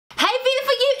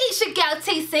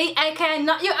TC, aka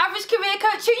not your average career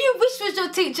coach who you wish was your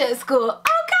teacher at school, okay?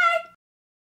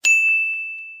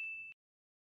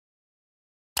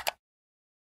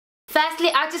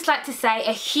 Firstly, I'd just like to say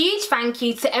a huge thank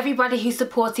you to everybody who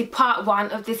supported part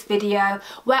 1 of this video,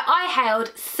 where I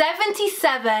hailed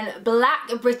 77 black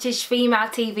British female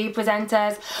TV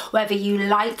presenters. Whether you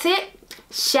liked it,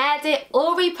 shared it,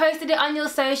 or reposted it on your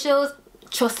socials,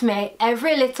 trust me,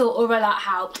 every little or a lot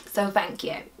helped, so thank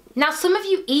you. Now, some of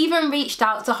you even reached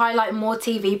out to highlight more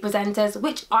TV presenters,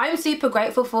 which I'm super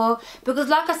grateful for, because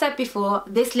like I said before,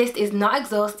 this list is not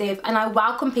exhaustive and I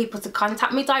welcome people to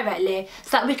contact me directly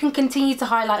so that we can continue to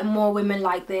highlight more women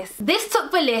like this. This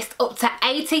took the list up to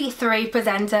 83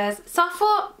 presenters, so I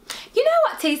thought, you know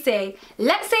what TC,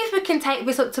 let's see if we can take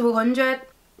this up to 100.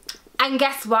 And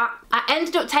guess what? I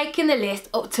ended up taking the list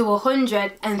up to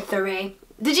 103.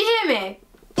 Did you hear me?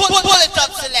 Pull it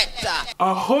up, selector.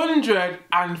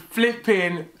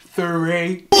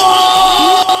 103.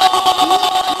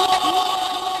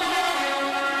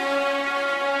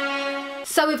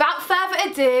 So without further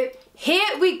ado,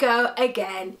 here we go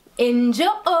again.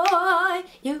 Enjoy,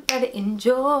 you better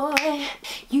enjoy,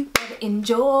 you better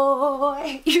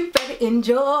enjoy, you better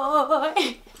enjoy.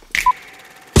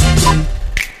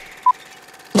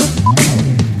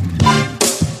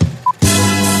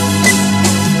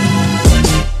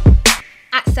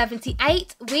 At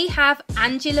 78, we have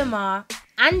Angie Lamar.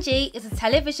 Angie is a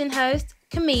television host,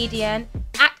 comedian,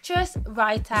 actress,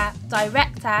 writer,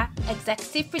 director,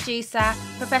 executive producer,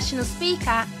 professional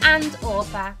speaker and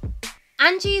author.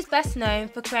 Angie is best known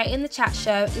for creating the chat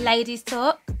show Ladies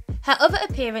Talk. Her other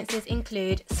appearances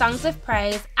include Songs of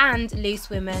Praise and Loose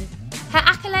Women. Her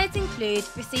accolades include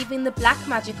receiving the Black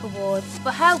Magic Award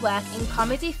for her work in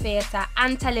comedy, theatre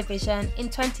and television in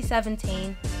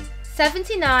 2017.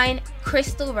 79,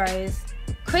 Crystal Rose.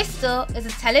 Crystal is a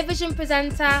television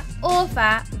presenter,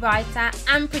 author, writer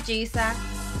and producer.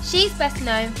 She's best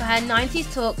known for her 90s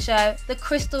talk show, The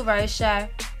Crystal Rose Show.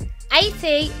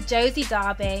 80, Josie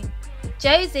Darby.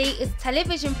 Josie is a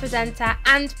television presenter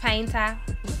and painter.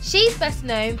 She's best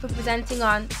known for presenting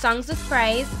on Songs of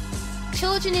Praise,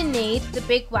 Children in Need, The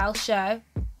Big Welsh Show,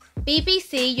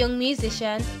 BBC Young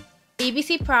Musician,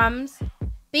 BBC Proms,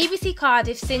 BBC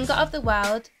Cardiff Singer of the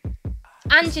World,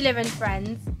 Angela and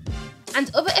Friends,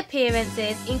 and other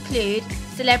appearances include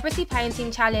Celebrity Painting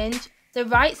Challenge, The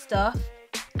Right Stuff,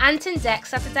 Anton Deck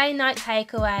Saturday Night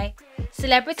Takeaway,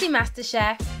 Celebrity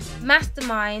MasterChef,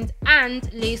 Mastermind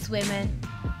and Loose Women.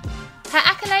 Her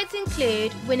accolades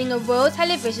include winning a Royal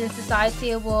Television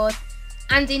Society Award,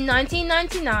 and in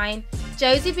 1999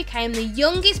 Josie became the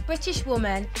youngest British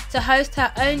woman to host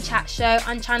her own chat show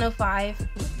on Channel 5.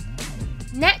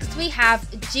 Next we have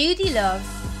Judy Love.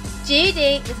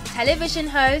 Judy is a television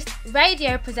host,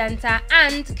 radio presenter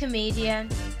and comedian.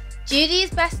 Judy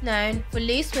is best known for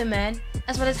Loose Women,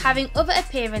 as well as having other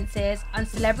appearances on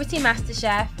Celebrity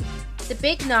MasterChef, The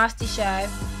Big Nasty Show,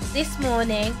 This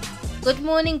Morning, Good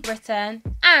Morning Britain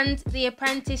and The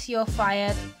Apprentice You're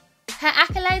Fired. Her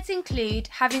accolades include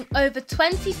having over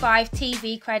 25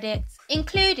 TV credits,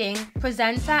 including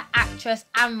presenter, actress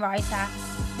and writer.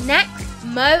 Next,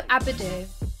 Mo Abadou.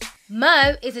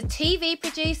 Mo is a TV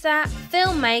producer,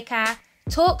 filmmaker,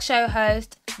 talk show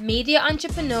host, media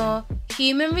entrepreneur,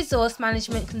 human resource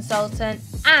management consultant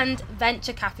and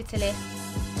venture capitalist.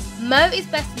 Mo is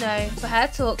best known for her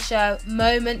talk show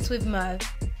Moments with Mo.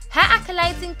 Her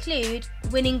accolades include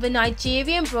winning the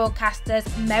Nigerian Broadcasters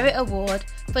Merit Award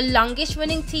for longest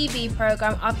running TV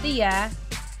programme of the year,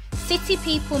 City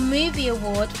People Movie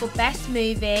Award for Best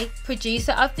Movie,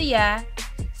 Producer of the Year,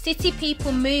 City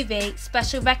People Movie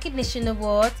Special Recognition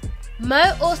Award.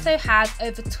 Mo also has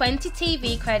over 20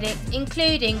 TV credits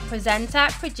including presenter,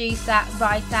 producer,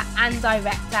 writer and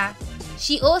director.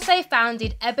 She also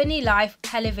founded Ebony Life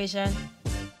Television.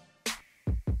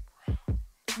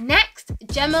 Next,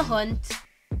 Gemma Hunt.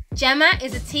 Gemma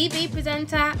is a TV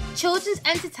presenter, children's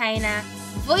entertainer,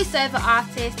 voiceover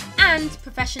artist and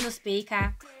professional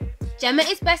speaker. Gemma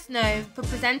is best known for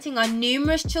presenting on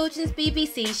numerous children's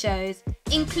BBC shows,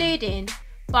 including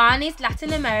Barney's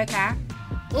Latin America,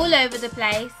 All Over the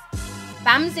Place,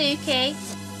 Bamzuki,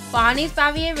 Barney's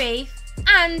Barrier Reef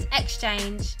and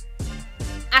Exchange.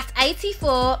 At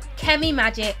 84,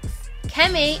 N.Y.A.Gs.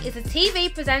 Kemi is a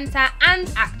TV presenter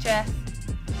and actress.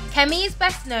 Kemi is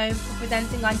best known for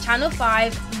presenting on Channel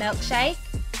 5 Milkshake,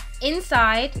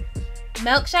 Inside,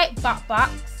 Milkshake Bot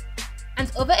Box, and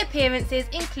other appearances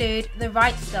include The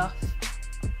Right Stuff.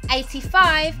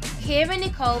 85, Kira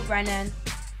Nicole Brennan.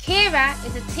 Kira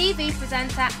is a TV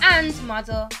presenter and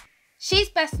model. She's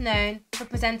best known for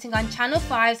presenting on Channel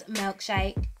 5's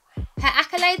Milkshake. Her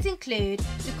accolades include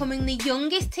becoming the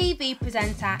youngest TV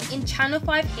presenter in Channel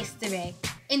 5 history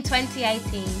in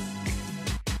 2018.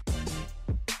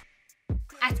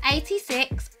 At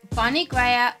 86, Bonnie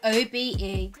Greer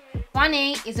OBE.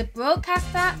 Bonnie is a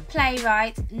broadcaster,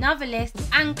 playwright, novelist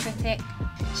and critic.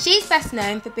 She's best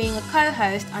known for being a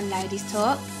co-host on Ladies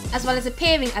Talk, as well as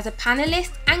appearing as a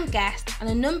panellist and guest on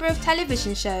a number of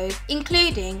television shows,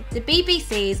 including the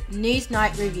BBC's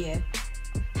Newsnight Review.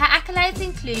 Her accolades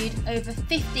include over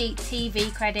 50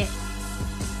 TV credits.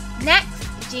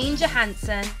 Next, Jean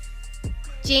Johansson.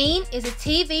 Jean is a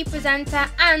TV presenter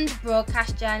and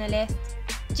broadcast journalist.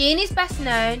 Jean is best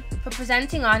known for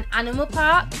presenting on Animal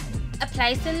Park, A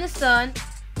Place in the Sun,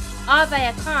 Are They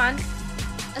a Con?,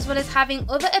 as well as having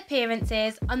other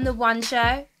appearances on The One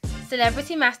Show,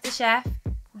 Celebrity MasterChef,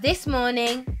 This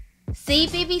Morning,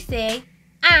 CBBC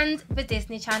and the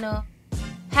Disney Channel.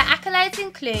 Her accolades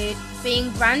include being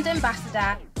brand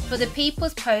ambassador for the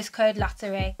People's Postcode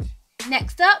Lottery.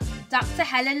 Next up, Dr.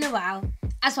 Helen Noel.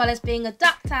 As well as being a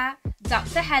doctor,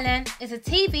 Dr. Helen is a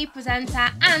TV presenter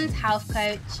and health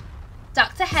coach.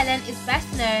 Dr. Helen is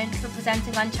best known for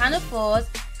presenting on Channel 4's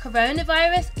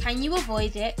Coronavirus Can You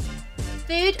Avoid It?,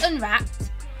 Food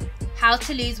Unwrapped, How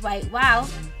to Lose Weight Well,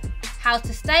 How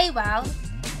to Stay Well,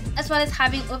 as well as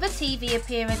having other TV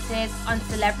appearances on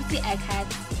Celebrity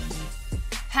Eggheads.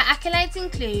 Her accolades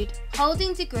include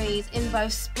holding degrees in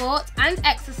both sport and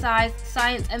exercise,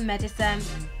 science and medicine.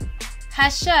 Her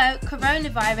show,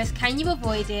 Coronavirus Can You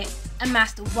Avoid It?,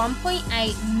 amassed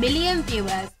 1.8 million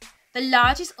viewers, the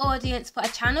largest audience for a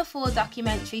Channel 4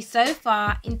 documentary so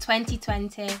far in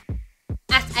 2020.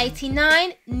 At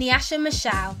 89, Nyasha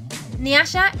Michelle.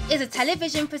 Nyasha is a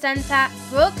television presenter,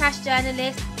 broadcast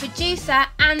journalist, producer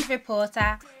and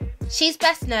reporter. She's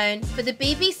best known for the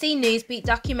BBC Newsbeat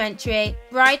documentary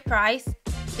Bride Price,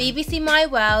 BBC My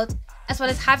World, as well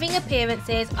as having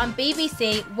appearances on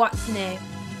BBC What's New.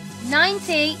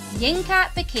 90, Yinka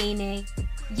Bikini.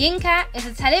 Yinka is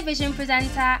a television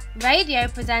presenter, radio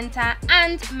presenter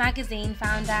and magazine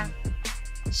founder.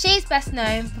 She's best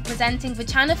known for presenting the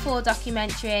Channel 4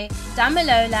 documentary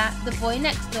Damilola, The Boy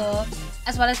Next Door,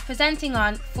 as well as presenting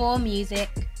on 4 Music.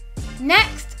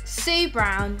 Next, Sue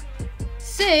Brown.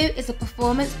 Sue is a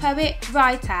performance poet,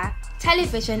 writer,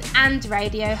 television and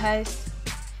radio host.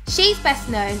 She's best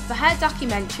known for her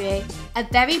documentary A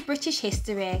Very British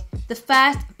History, The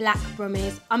First Black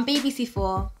Brummies on BBC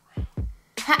 4.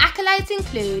 Her accolades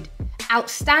include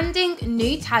Outstanding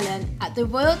New Talent at the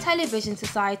Royal Television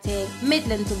Society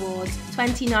Midlands Awards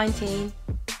 2019,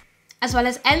 as well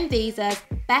as N.Y.A.Gs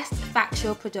Best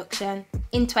Factual Production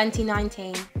in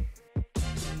 2019.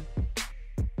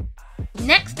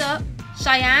 Next up,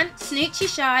 Cheyenne Snoochie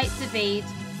Shy David.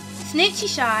 Snoochie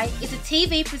Shy is a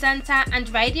TV presenter and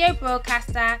radio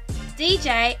broadcaster,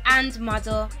 DJ and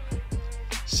model.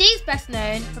 She's best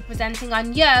known for presenting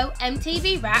on Yo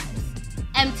MTV Raps,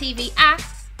 MTV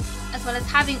Asks, as well as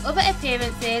having other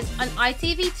appearances on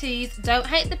ITV2's Don't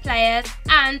Hate the Players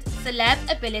and Celeb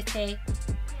Ability.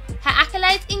 Her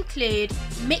accolades include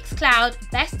Mixcloud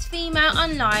Best Female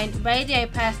Online Radio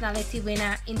Personality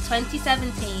winner in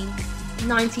 2017.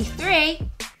 93,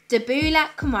 Debula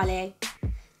Kamali.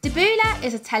 Debula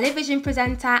is a television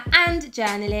presenter and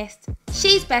journalist.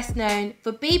 She's best known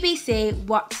for BBC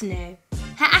What's New.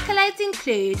 Her accolades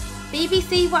include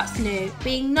BBC What's New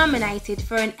being nominated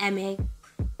for an Emmy.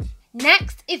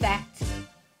 Next, Yvette.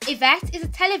 Yvette is a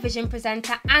television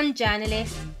presenter and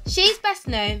journalist. She's best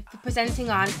known for presenting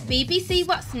on BBC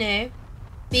What's New,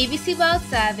 BBC World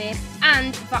Service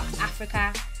and Vox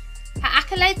Africa. Her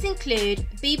accolades include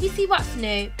BBC What's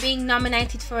New being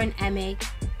nominated for an Emmy.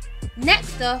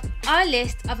 Next up, our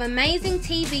list of amazing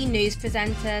TV news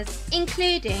presenters,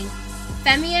 including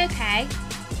Femi OK,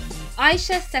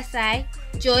 Aisha Sese,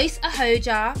 Joyce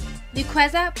Ahoja,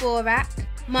 Lukweza Borak,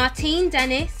 Martine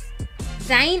Dennis,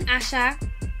 Zain Asha,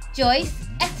 Joyce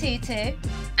Etutu,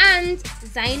 and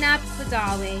Zainab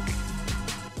Badawi.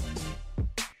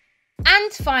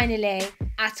 And finally,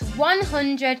 at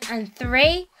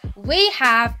 103, we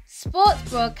have sports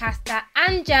broadcaster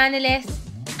and journalist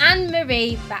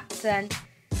Anne-Marie Batson.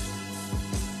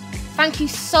 Thank you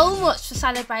so much for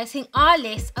celebrating our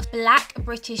list of Black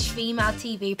British female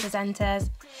TV presenters.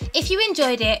 If you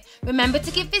enjoyed it, remember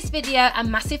to give this video a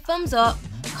massive thumbs up,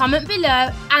 comment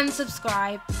below and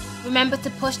subscribe. Remember to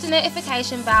push the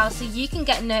notification bell so you can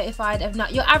get notified of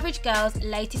Not Your Average Girl's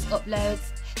latest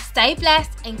uploads. Stay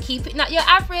blessed and keep it not your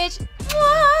average.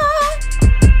 Mwah!